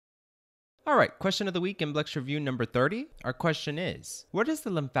All right, question of the week, MBLEx review number 30. Our question is, where does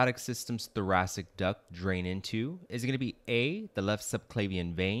the lymphatic system's thoracic duct drain into? Is it going to be A, the left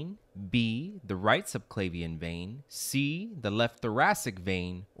subclavian vein, B, the right subclavian vein, C, the left thoracic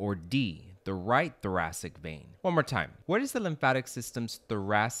vein, or D, the right thoracic vein? One more time. Where does the lymphatic system's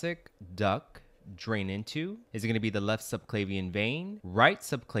thoracic duct drain into? Is it going to be the left subclavian vein, right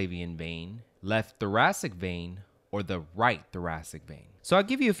subclavian vein, left thoracic vein, or the right thoracic vein? So I'll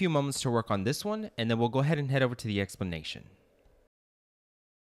give you a few moments to work on this one, and then we'll go ahead and head over to the explanation.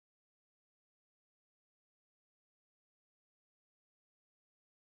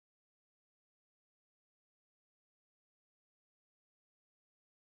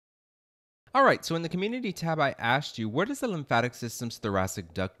 All right, so in the community tab, I asked you, where does the lymphatic system's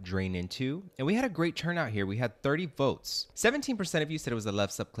thoracic duct drain into? And we had a great turnout here. We had 30 votes. 17% of you said it was the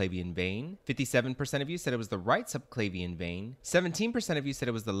left subclavian vein. 57% of you said it was the right subclavian vein. 17% of you said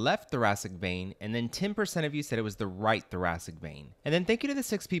it was the left thoracic vein. And then 10% of you said it was the right thoracic vein. And then thank you to the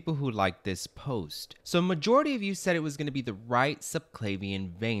 6 people who liked this post. So a majority of you said it was going to be the right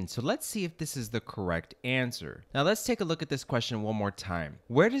subclavian vein. So let's see if this is the correct answer. Now let's take a look at this question one more time.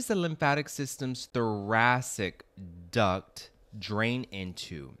 Where does the lymphatic system's thoracic duct drain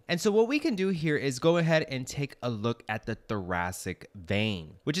into? And so what we can do here is go ahead and take a look at the thoracic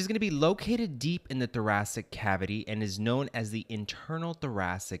vein, which is going to be located deep in the thoracic cavity and is known as the internal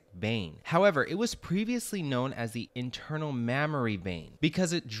thoracic vein. However, it was previously known as the internal mammary vein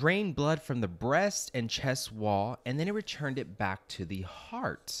because it drained blood from the breast and chest wall and then it returned it back to the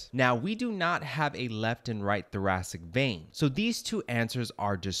heart. Now, we do not have a left and right thoracic vein, so these two answers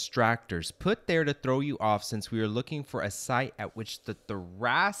are distractors put there to throw you off since we are looking for a site at which the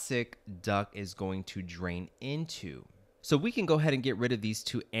thoracic duct is going to drain into. So we can go ahead and get rid of these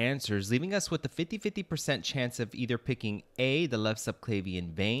two answers, leaving us with a 50-50% chance of either picking A, the left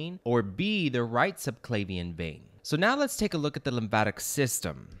subclavian vein, or B, the right subclavian vein. So now let's take a look at the lymphatic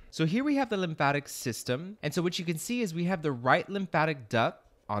system. So here we have the lymphatic system, and so what you can see is we have the right lymphatic duct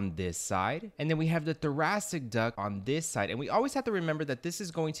on this side, and then we have the thoracic duct on this side. And we always have to remember that this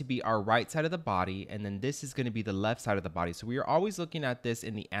is going to be our right side of the body, and then this is going to be the left side of the body. So we are always looking at this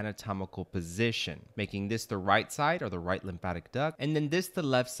in the anatomical position, making this the right side or the right lymphatic duct, and then this the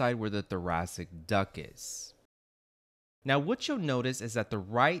left side where the thoracic duct is. Now what you'll notice is that the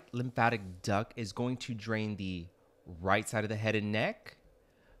right lymphatic duct is going to drain the right side of the head and neck,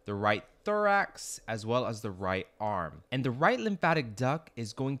 the right thorax, as well as the right arm. And the right lymphatic duct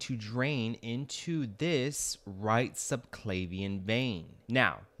is going to drain into this right subclavian vein.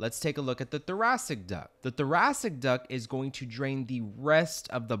 Now, let's take a look at the thoracic duct. The thoracic duct is going to drain the rest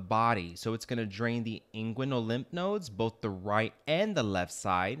of the body. So it's going to drain the inguinal lymph nodes, both the right and the left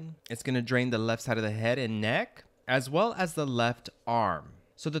side. It's going to drain the left side of the head and neck, as well as the left arm.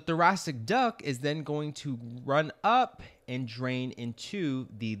 So the thoracic duct is then going to run up and drain into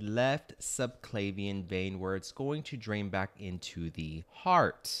the left subclavian vein where it's going to drain back into the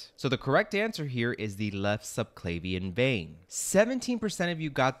heart. So the correct answer here is the left subclavian vein. 17% of you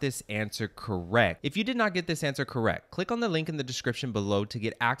got this answer correct. If you did not get this answer correct, click on the link in the description below to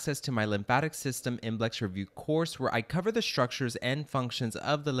get access to my lymphatic system MBLEx review course where I cover the structures and functions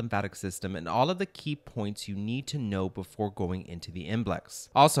of the lymphatic system and all of the key points you need to know before going into the MBLEx.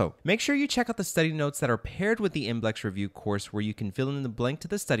 Also, make sure you check out the study notes that are paired with the MBLEx review course where you can fill in the blank to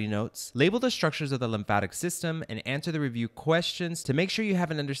the study notes, label the structures of the lymphatic system, and answer the review questions to make sure you have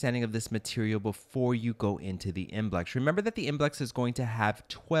an understanding of this material before you go into the MBLEx. Remember that the MBLEx is going to have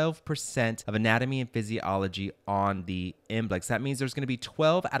 12% of anatomy and physiology on the MBLEx. That means there's going to be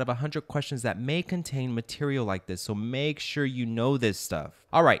 12 out of 100 questions that may contain material like this, so make sure you know this stuff.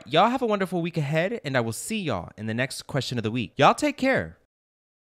 All right, y'all have a wonderful week ahead, and I will see y'all in the next question of the week. Y'all take care.